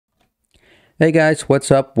Hey guys,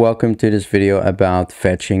 what's up? Welcome to this video about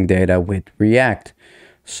fetching data with React.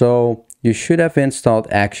 So you should have installed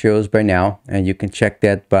Axios by now, and you can check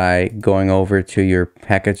that by going over to your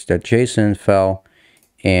package.json file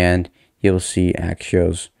and you'll see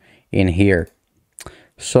Axios in here.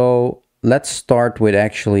 So let's start with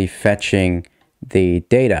actually fetching the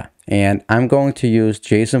data, and I'm going to use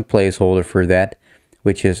JSON placeholder for that,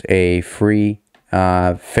 which is a free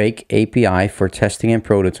fake API for testing and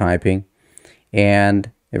prototyping. And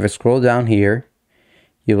if I scroll down here,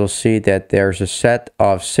 you will see that there's a set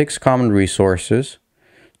of 6 common resources.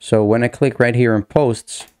 So when I click right here on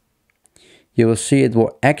posts, you will see it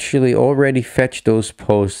will actually already fetch those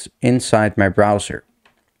posts inside my browser,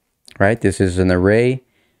 right? This is an array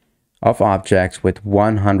of objects with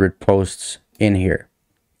 100 posts in here.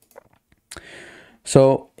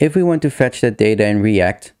 So if we want to fetch that data in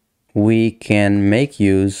React, we can make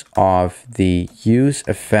use of the use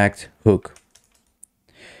effect hook.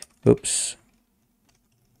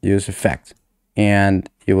 Use effect, and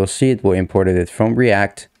you will see it will imported it from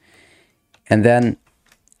React, and then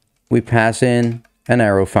we pass in an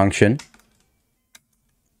arrow function,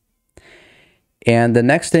 and the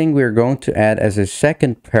next thing we're going to add as a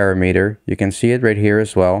second parameter, you can see it right here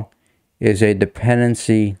as well, is a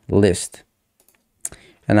dependency list.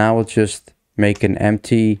 And I will just make an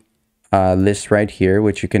empty list right here,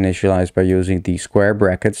 which you can initialize by using the square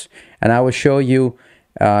brackets, and I will show you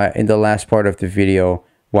in the last part of the video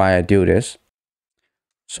why I do this.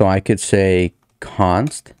 So I could say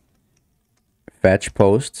const fetch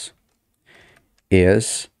posts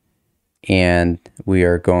is, and we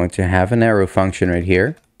are going to have an arrow function right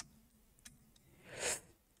here,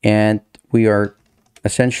 and we are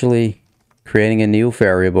essentially creating a new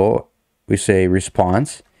variable. We say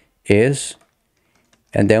response is,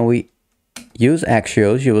 and then we use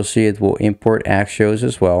Axios. You will see it will import Axios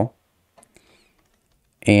as well.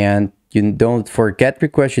 And you don't, for get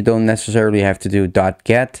request, you don't necessarily have to do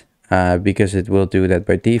 .get because it will do that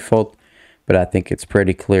by default. But I think it's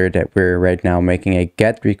pretty clear that we're right now making a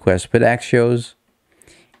get request with Axios.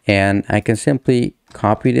 And I can simply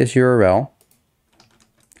copy this URL.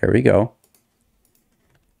 There we go.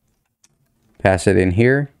 Pass it in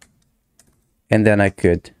here. And then I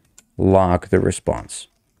could log the response.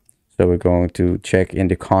 So we're going to check in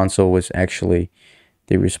the console was actually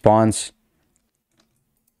the response.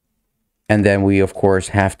 And then we, of course,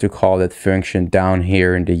 have to call that function down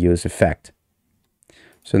here in the use effect.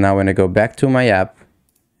 So now when I go back to my app,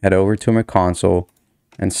 head over to my console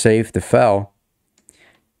and save the file,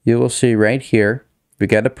 you will see right here, we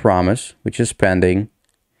get a promise, which is pending.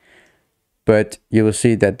 But you will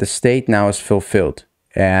see that the state now is fulfilled.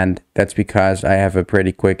 And that's because I have a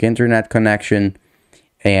pretty quick internet connection.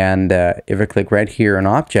 And if I click right here on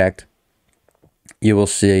object, you will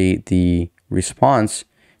see the response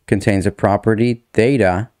contains a property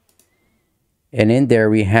data, and in there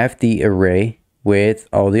we have the array with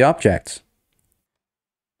all the objects.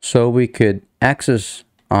 So we could access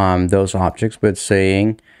those objects with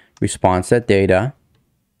saying response.data.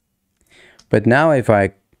 But now if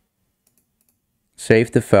I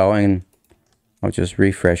save the file and I'll just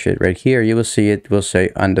refresh it right here, you will see it will say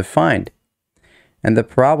undefined. And the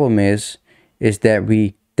problem is that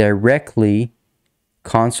we directly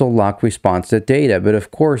console log response.data, but of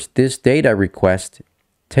course this data request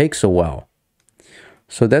takes a while.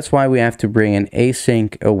 So that's why we have to bring an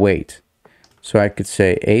async await. So I could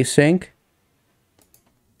say async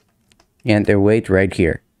and await right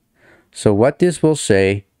here. So what this will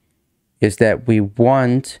say is that we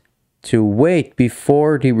want to wait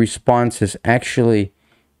before the response has actually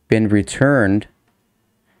been returned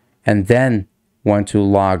and then want to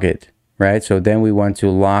log it. Right? So then we want to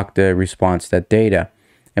log the response.data,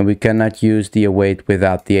 and we cannot use the await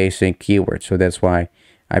without the async keyword. So that's why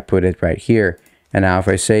I put it right here. And now if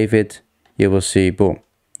I save it, you will see, boom,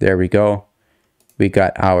 there we go. We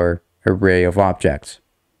got our array of objects.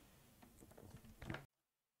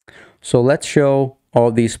 So let's show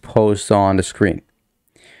all these posts on the screen.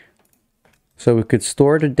 So we could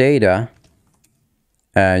store the data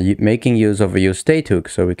making use of a use state hook.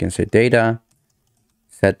 So we can say data,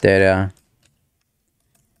 set data,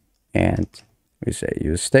 and we say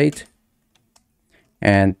use state,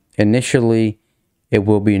 and initially it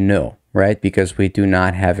will be null, right? Because we do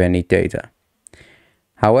not have any data.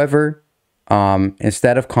 However,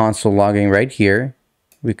 instead of console logging right here,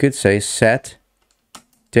 we could say set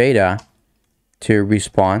data to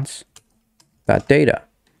response.data.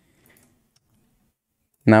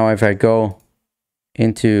 Now if I go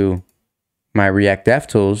into my React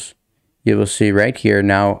DevTools, you will see right here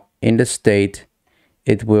now in the state,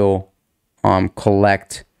 it will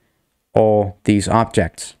collect all these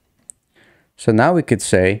objects. So now we could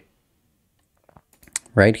say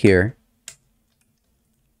right here,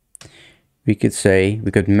 we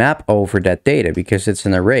could map over that data because it's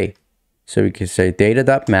an array. So we could say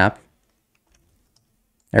data.map,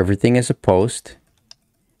 everything is a post,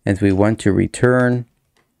 and we want to return,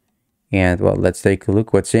 and well, let's take a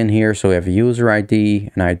look what's in here. So we have a user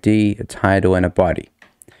ID, an ID, a title, and a body.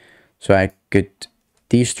 So I could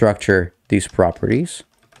destructure these properties.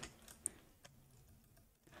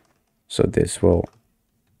 So this will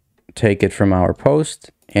take it from our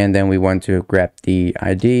post, and then we want to grab the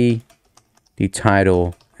ID, the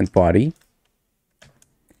title, and body.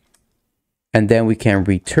 And then we can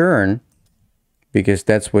return, because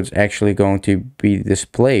that's what's actually going to be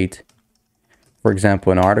displayed. For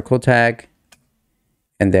example, an article tag,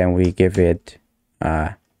 and then we give it,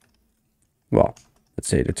 well, let's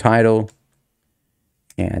say the title,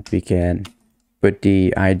 and we can put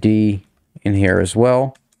the ID in here as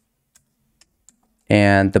well,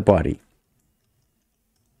 and the body.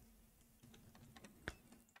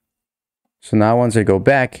 So now once I go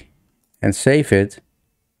back and save it,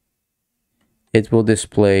 it will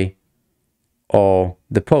display all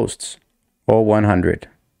the posts, all 100.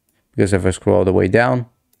 Because if I scroll all the way down,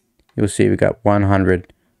 you'll see we got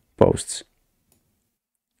 100 posts.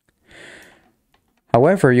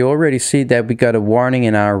 However, you already see that we got a warning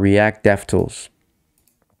in our React DevTools.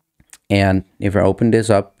 And if I open this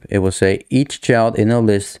up, it will say each child in a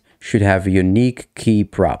list should have a unique key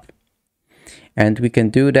prop. And we can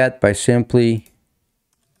do that by simply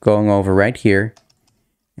going over right here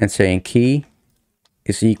and saying key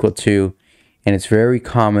is equal to, and it's very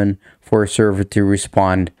common for a server to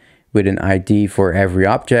respond with an ID for every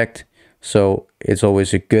object. So it's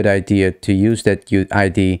always a good idea to use that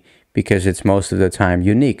ID because it's most of the time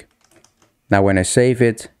unique. Now when I save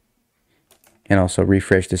it and also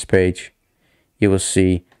refresh this page, you will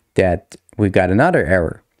see that we got another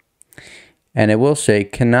error. And it will say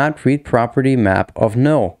cannot read property map of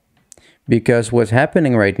null. Because what's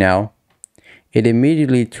happening right now, it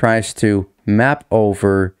immediately tries to map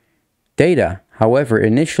over data. However,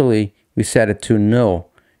 initially we set it to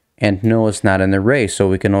null, and null is not an array, so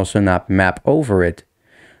we can also not map over it.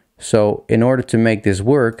 So in order to make this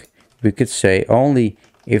work, we could say only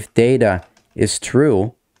if data is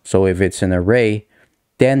true, so if it's an array,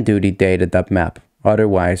 then do the data.map.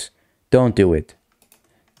 Otherwise, don't do it.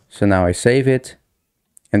 So now I save it,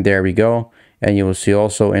 and there we go. And you will see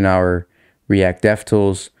also in our React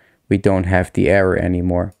DevTools, we don't have the error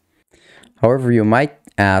anymore. However, you might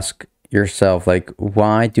ask yourself, like,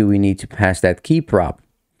 why do we need to pass that key prop?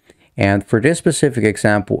 And for this specific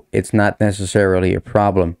example, it's not necessarily a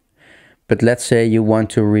problem. But let's say you want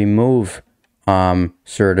to remove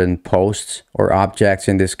certain posts or objects,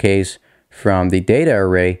 in this case, from the data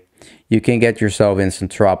array, you can get yourself in some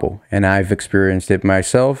trouble. And I've experienced it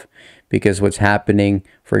myself, because what's happening,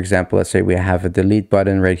 for example, let's say we have a delete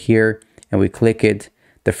button right here and we click it.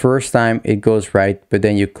 The first time it goes right, but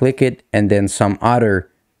then you click it and then some other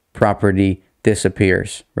property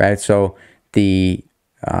disappears, right? So the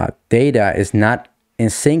data is not in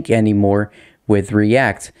sync anymore with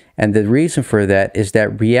React. And the reason for that is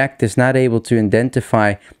that React is not able to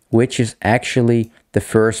identify which is actually the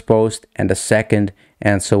first post and the second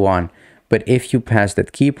and so on. But if you pass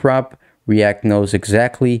that key prop, React knows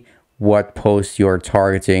exactly what post you're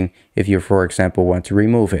targeting if you, for example, want to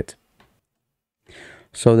remove it.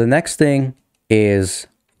 So the next thing is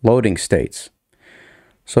loading states.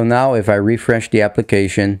 So now if I refresh the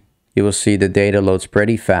application, you will see the data loads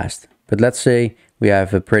pretty fast. But let's say we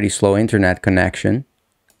have a pretty slow internet connection,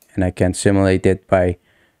 and I can simulate it by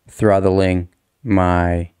throttling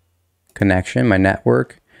my connection, my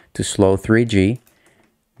network, to slow 3G.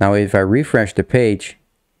 Now if I refresh the page,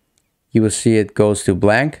 you will see it goes to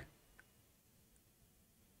blank.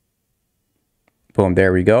 Boom,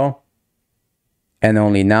 there we go. And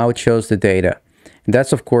only now it shows the data. And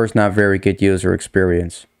that's of course not very good user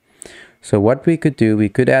experience. So what we could do, we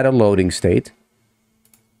could add a loading state.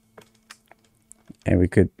 And we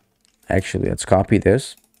could actually, let's copy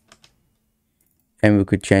this. And we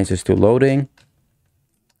could change this to loading,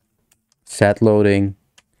 set loading,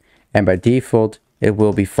 and by default, it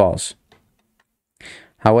will be false.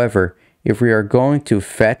 However, if we are going to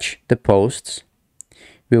fetch the posts,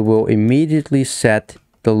 we will immediately set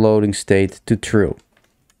the loading state to true.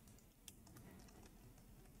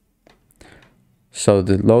 So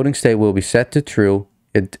the loading state will be set to true.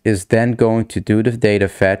 It is then going to do the data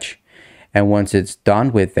fetch. And once it's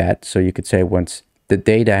done with that, so you could say once the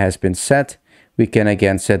data has been set, we can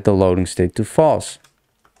again set the loading state to false.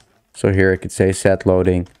 So here I could say set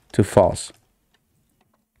loading to false.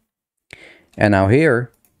 And now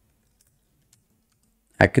here,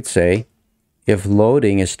 I could say, if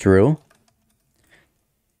loading is true,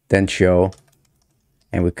 then show,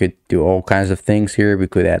 and we could do all kinds of things here. We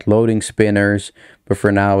could add loading spinners, but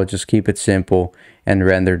for now, we'll just keep it simple and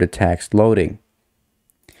render the text loading.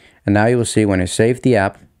 And now you will see when I save the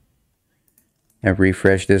app and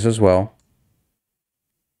refresh this as well,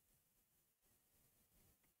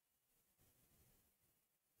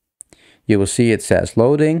 you will see it says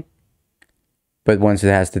loading, but once it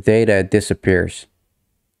has the data, it disappears.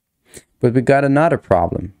 But we got another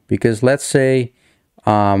problem, because let's say,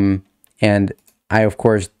 and I of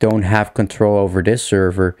course don't have control over this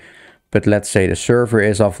server, but let's say the server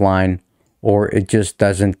is offline, or it just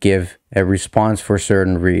doesn't give a response for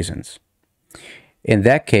certain reasons. In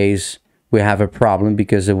that case, we have a problem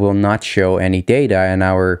because it will not show any data, and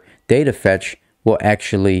our data fetch will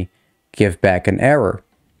actually give back an error.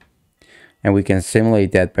 And we can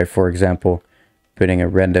simulate that by, for example, putting a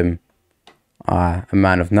random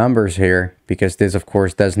amount of numbers here, because this of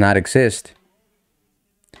course does not exist.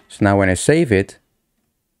 So now when I save it,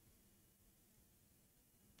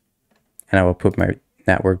 and I will put my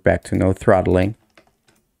network back to no throttling,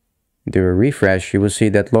 do a refresh, you will see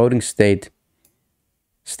that loading state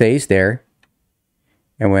stays there.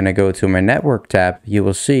 And when I go to my network tab, you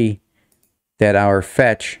will see that our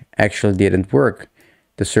fetch actually didn't work.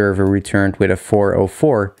 The server returned with a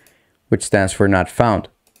 404, which stands for not found.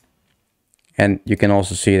 And you can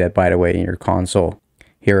also see that, by the way, in your console.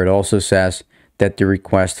 Here it also says that the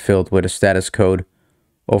request filled with a status code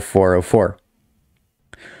of 404.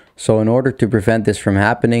 So in order to prevent this from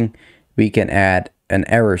happening, we can add an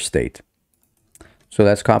error state. So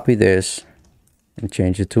let's copy this and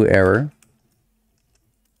change it to error.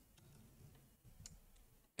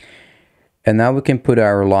 And now we can put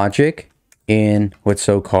our logic in what's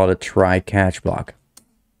so-called a try-catch block.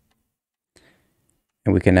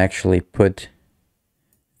 And we can actually put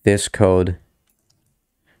this code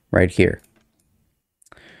right here.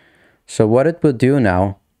 So what it will do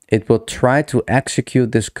now, it will try to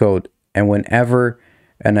execute this code, and whenever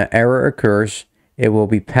an error occurs, it will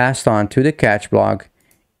be passed on to the catch block,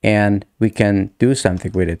 and we can do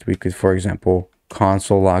something with it. We could, for example,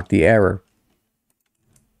 console log the error.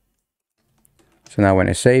 So now when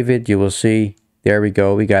I save it, you will see, there we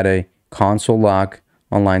go, we got a console log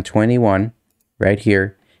on line 21 right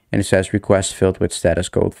here, and it says request filled with status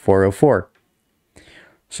code 404.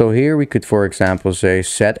 So here we could, for example, say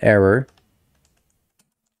set error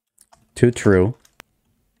to true.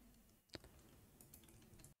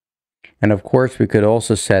 And of course, we could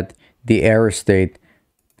also set the error state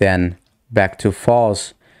then back to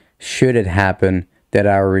false, should it happen that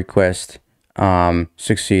our request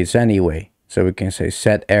succeeds anyway. So we can say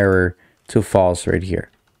set error to false right here.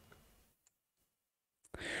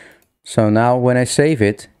 So now when I save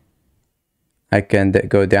it, I can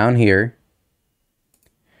go down here,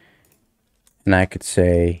 and I could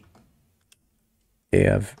say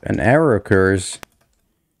if an error occurs,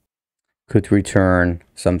 could return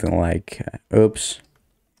something like oops,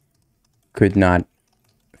 could not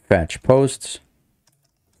fetch posts,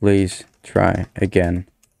 please try again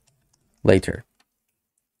later.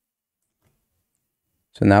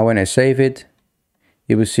 So now when I save it,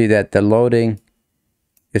 you will see that the loading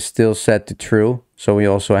is still set to true. So we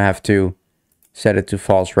also have to set it to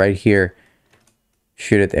false right here,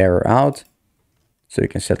 should it error out. So you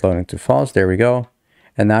can set loading to false, there we go.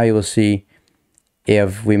 And now you will see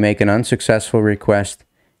if we make an unsuccessful request,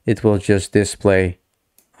 it will just display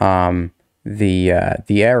the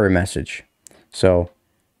error message. So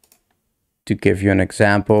to give you an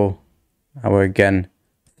example, I will again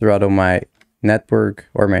throttle my network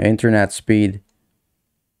or my internet speed,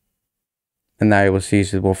 and now you will see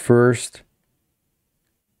it will first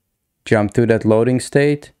jump to that loading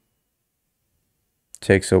state.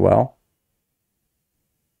 Takes a while.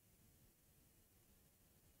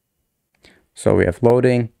 So we have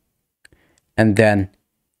loading, and then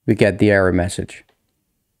we get the error message.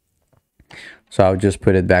 So I'll just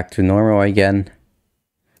put it back to normal again,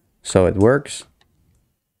 so it works.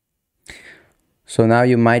 So now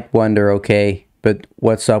you might wonder, okay, but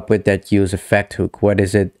what's up with that use effect hook? What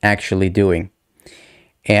is it actually doing?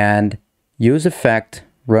 And use effect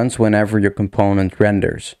runs whenever your component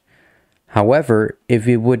renders. However, if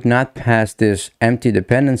we would not pass this empty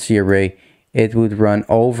dependency array, it would run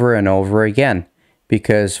over and over again,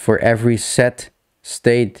 because for every set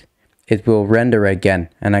state, it will render again.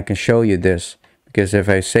 And I can show you this, because if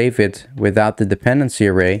I save it without the dependency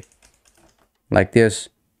array, like this,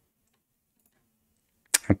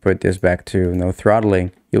 and put this back to no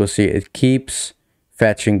throttling, you will see it keeps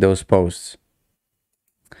fetching those posts.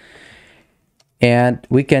 And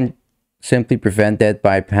we can simply prevent that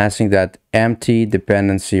by passing that empty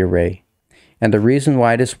dependency array. And the reason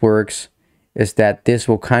why this works is that this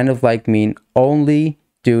will kind of like mean only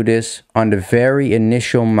do this on the very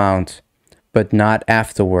initial mount, but not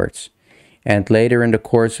afterwards. And later in the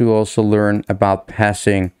course, we will also learn about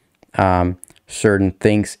passing certain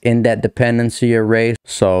things in that dependency array.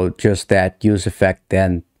 So just that use effect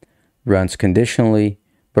then runs conditionally.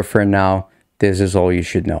 But for now, this is all you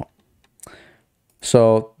should know.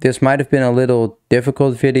 So this might have been a little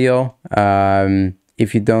difficult video.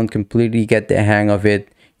 If you don't completely get the hang of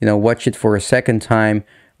it, watch it for a second time,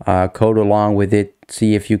 code along with it,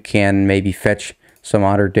 see if you can maybe fetch some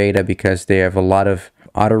other data, because they have a lot of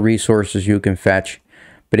other resources you can fetch.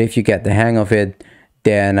 But if you get the hang of it,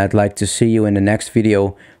 then I'd like to see you in the next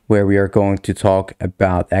video, where we are going to talk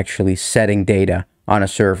about actually setting data on a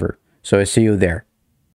server. So I see you there.